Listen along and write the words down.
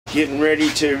Getting ready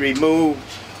to remove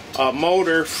a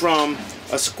motor from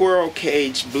a squirrel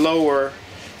cage blower,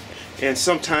 and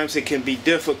sometimes it can be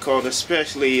difficult,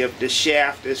 especially if the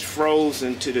shaft is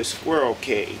frozen to the squirrel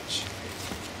cage.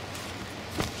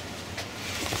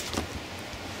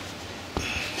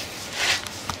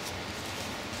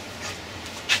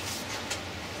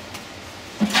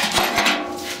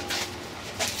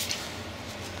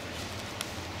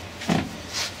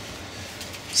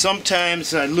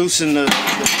 Sometimes I loosen the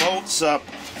bolts up,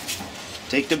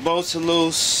 take the bolts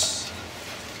loose,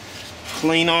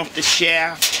 clean off the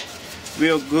shaft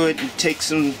real good, and take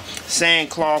some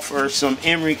sandcloth or some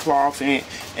emery cloth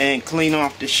and clean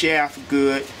off the shaft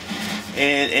good,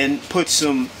 and put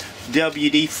some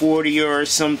WD-40 or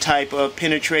some type of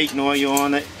penetrating oil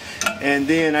on it. And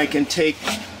then I can take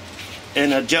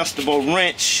an adjustable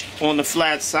wrench on the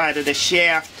flat side of the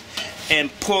shaft and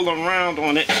pull around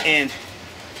on it, and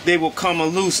they will come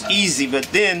loose easy. But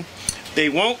then they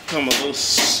won't come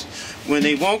loose. When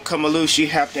they won't come loose, you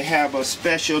have to have a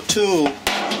special tool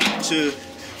to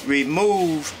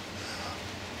remove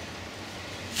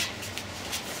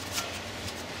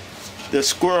the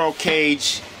squirrel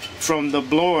cage from the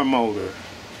blower motor.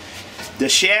 The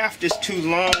shaft is too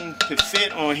long to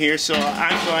fit on here, so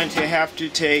I'm going to have to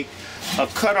take a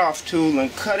cutoff tool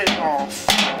and cut it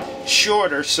off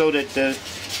shorter so that the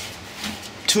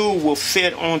tool will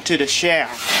fit onto the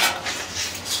shaft.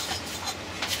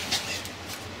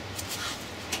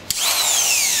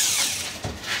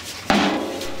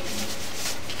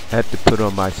 I had to put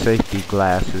on my safety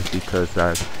glasses because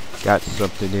I got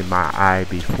something in my eye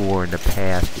before in the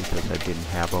past because I didn't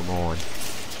have them on.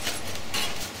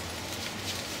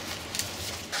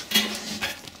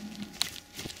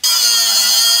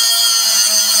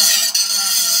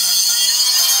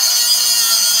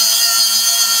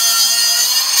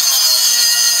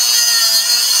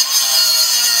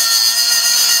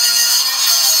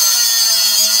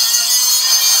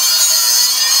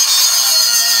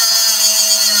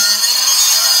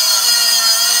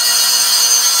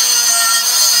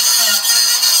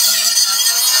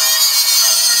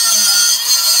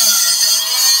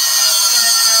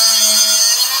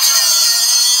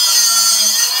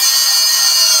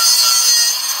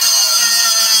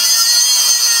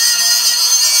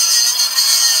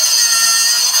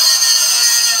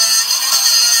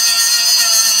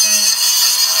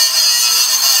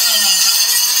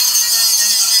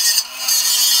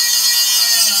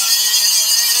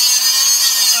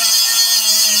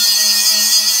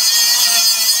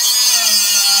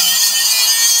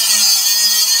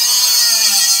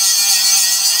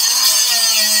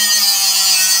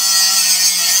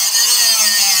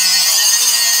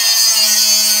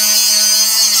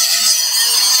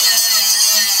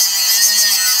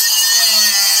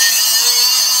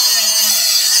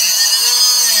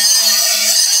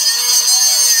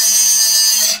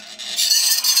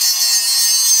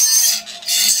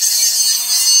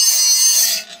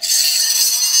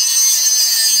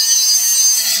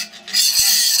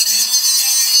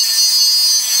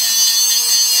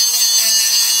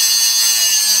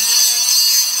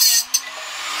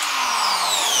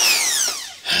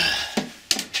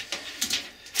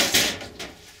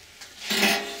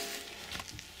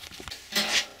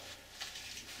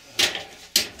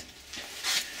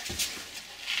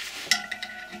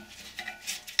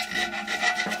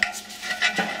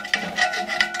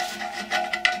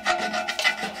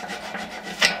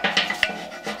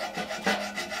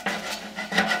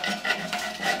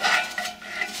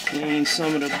 Clean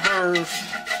some of the burr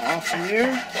off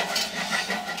here.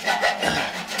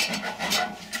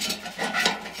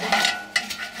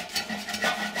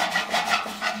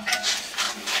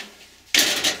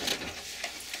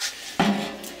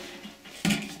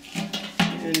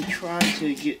 And try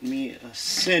to get me a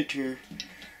center.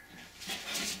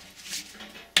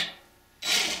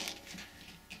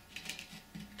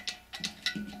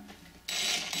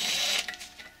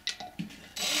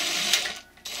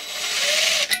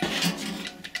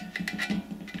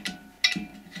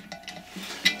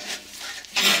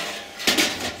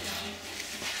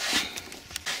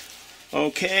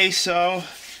 Okay, so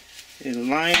it'll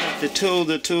line up the tool.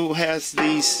 The tool has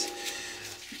these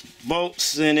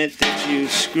bolts in it that you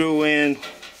screw in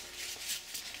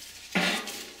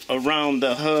around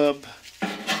the hub.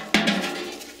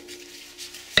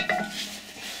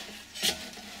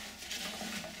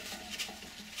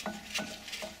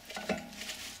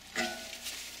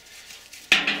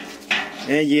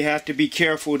 And you have to be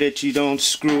careful that you don't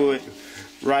screw it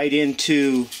right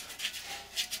into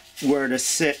where the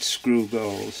set screw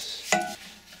goes.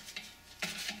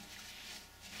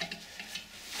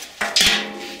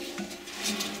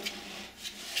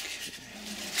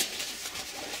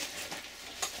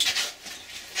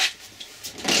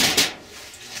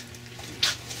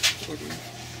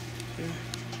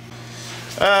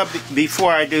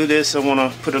 Before I do this, I want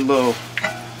to put a little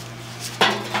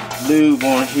lube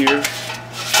on here.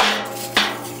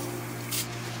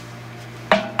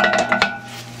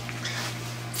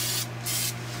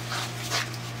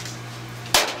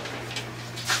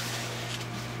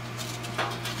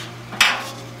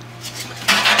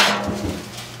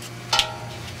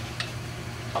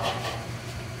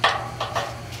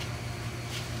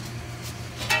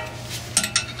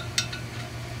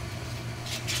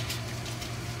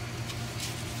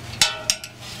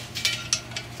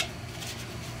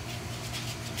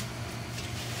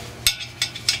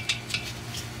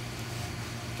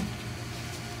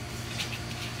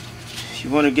 You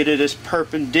want to get it as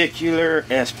perpendicular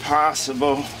as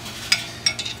possible,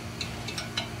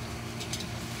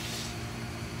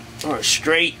 or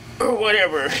straight, or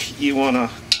whatever you want to,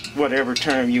 whatever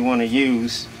term you want to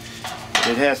use.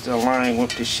 It has to align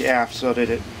with the shaft so that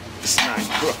it's not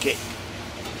crooked.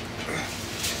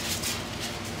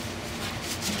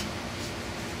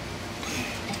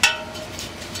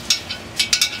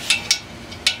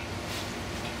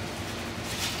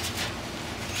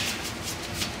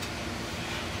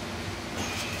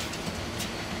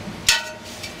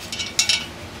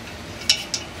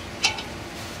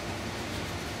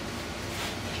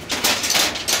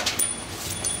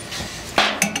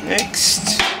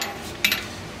 Next,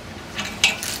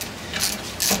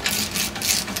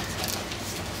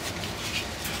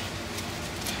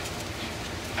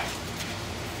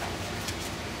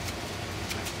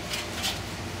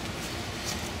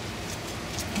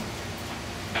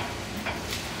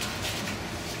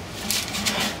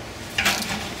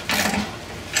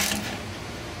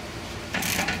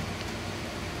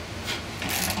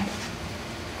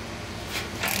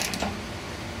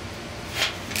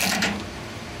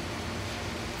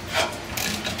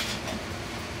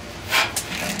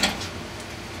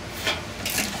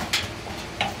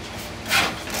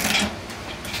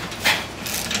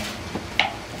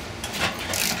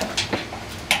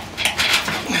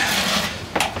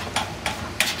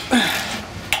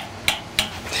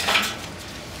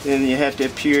 then you have to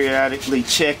periodically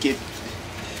check it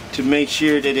to make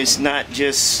sure that it's not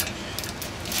just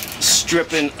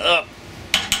stripping up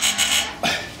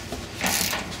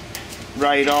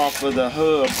right off of the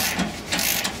hub.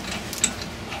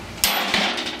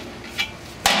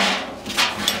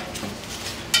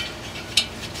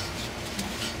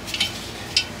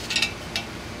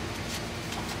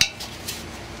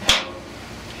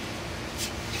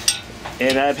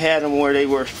 And I've had them where they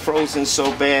were frozen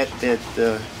so bad that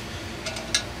the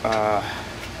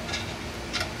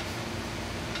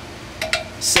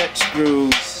set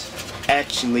screws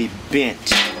actually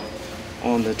bent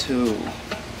on the tool.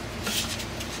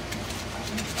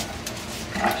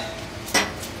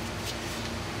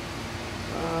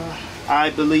 I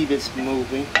believe it's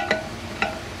moving,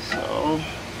 so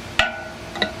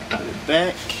put it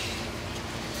back.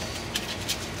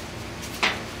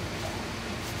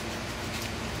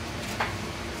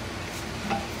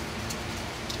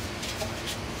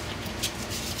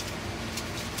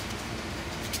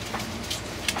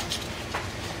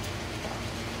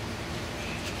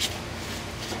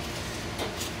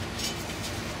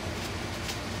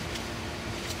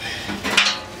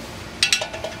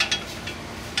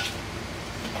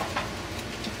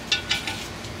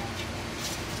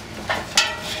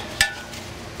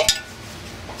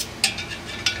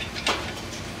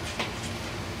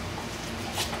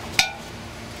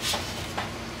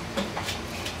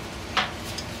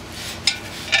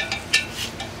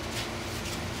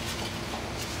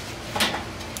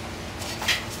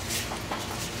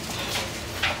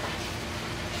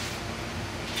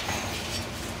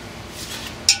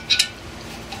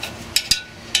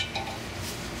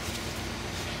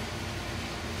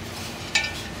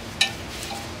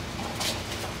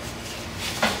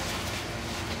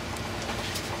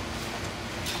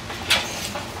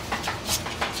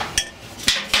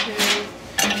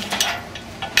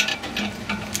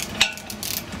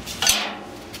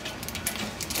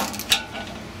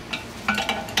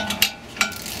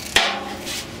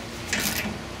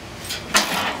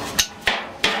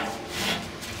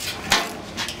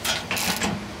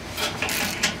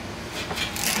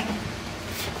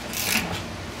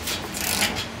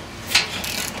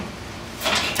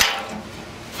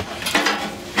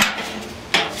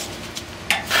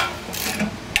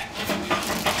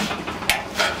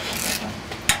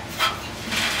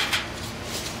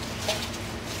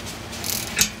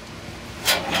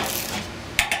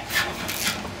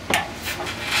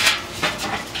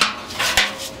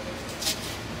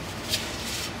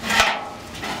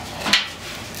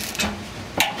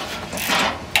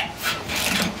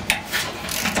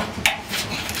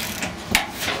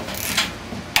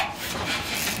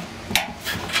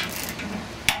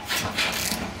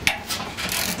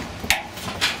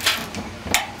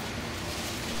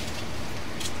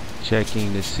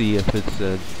 checking to see if it's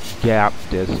a gap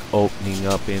that's opening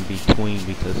up in between,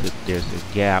 because if there's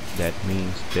a gap, that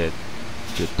means that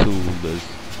the tool is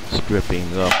stripping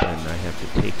up and I have to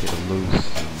take it loose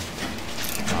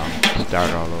and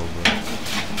start all over.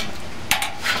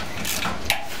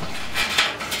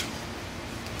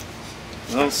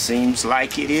 Well, seems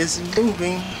like it isn't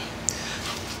moving.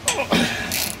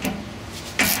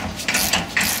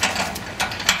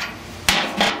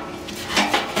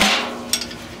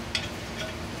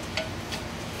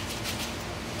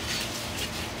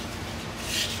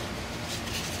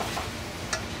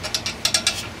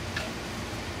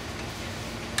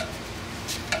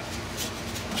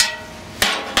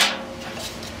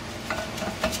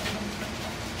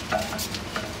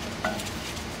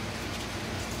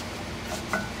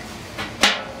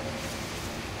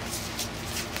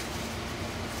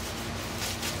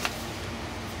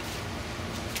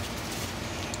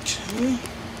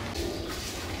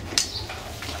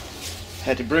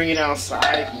 Had to bring it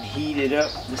outside and heat it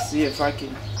up to see if I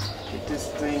can get this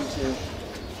thing to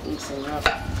loosen up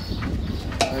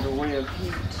by the way of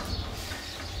heat.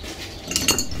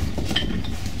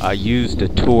 I used a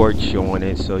torch on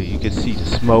it so you could see the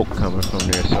smoke coming from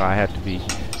there, so I have to be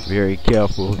very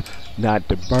careful not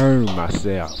to burn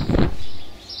myself.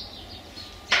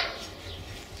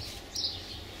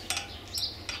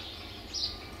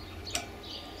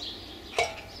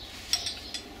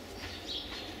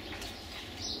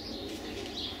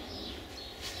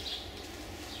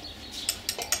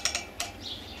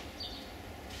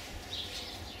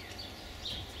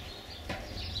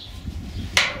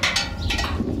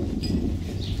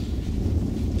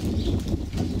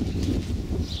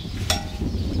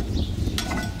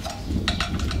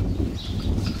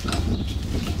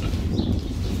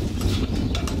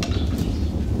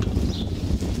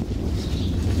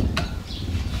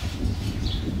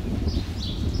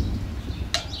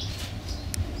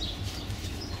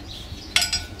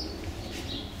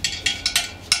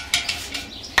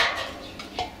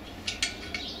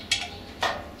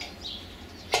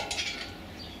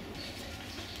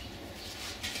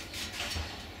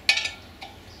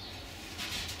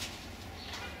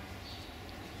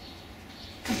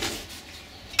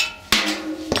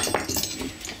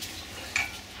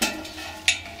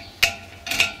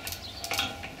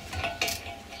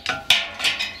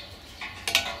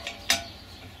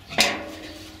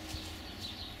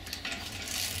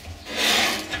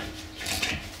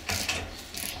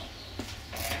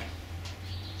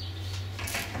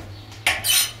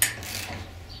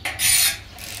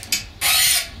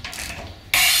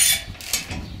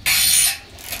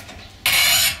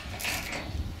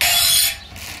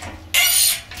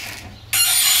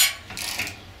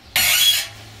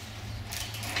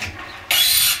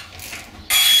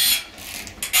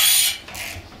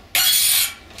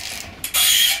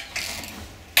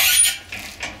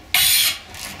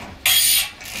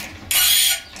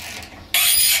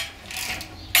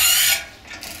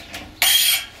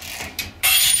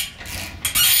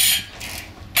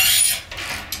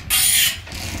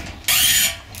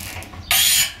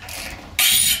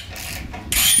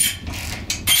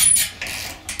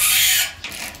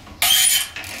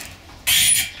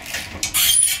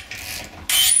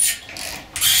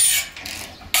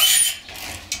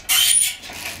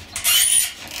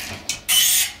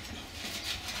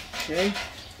 Okay,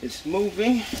 it's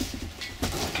moving.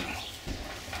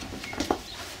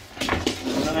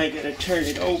 Now I gotta turn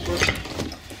it over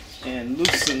and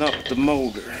loosen up the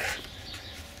motor.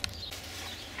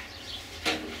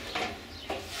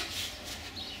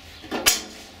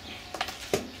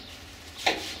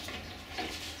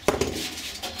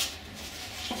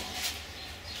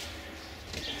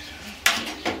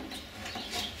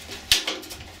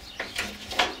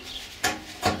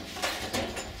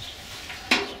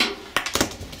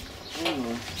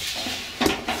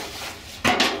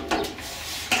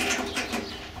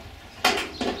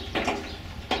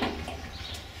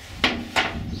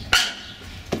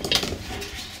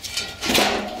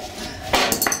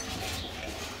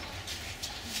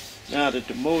 Now that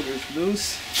the motor's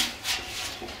loose,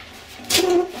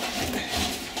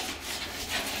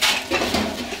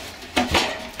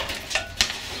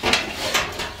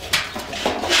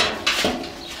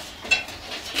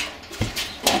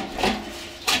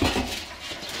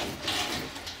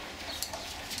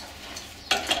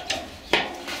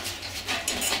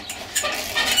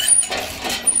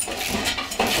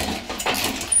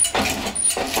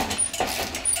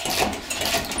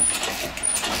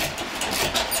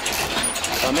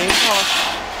 coming off.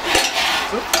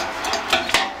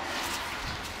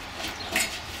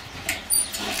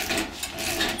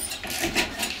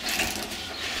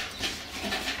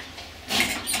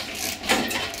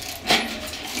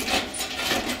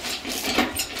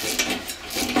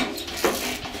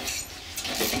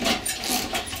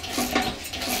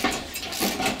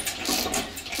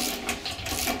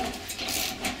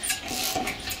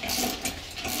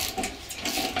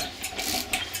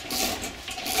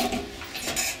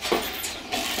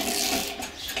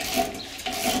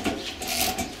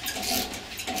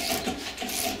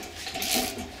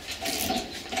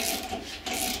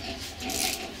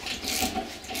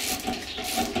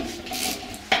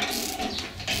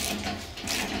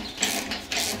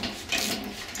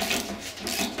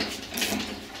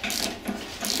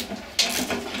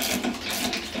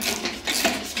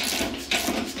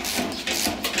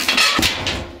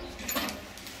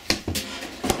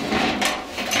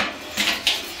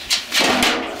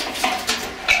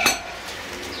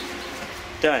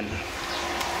 Done.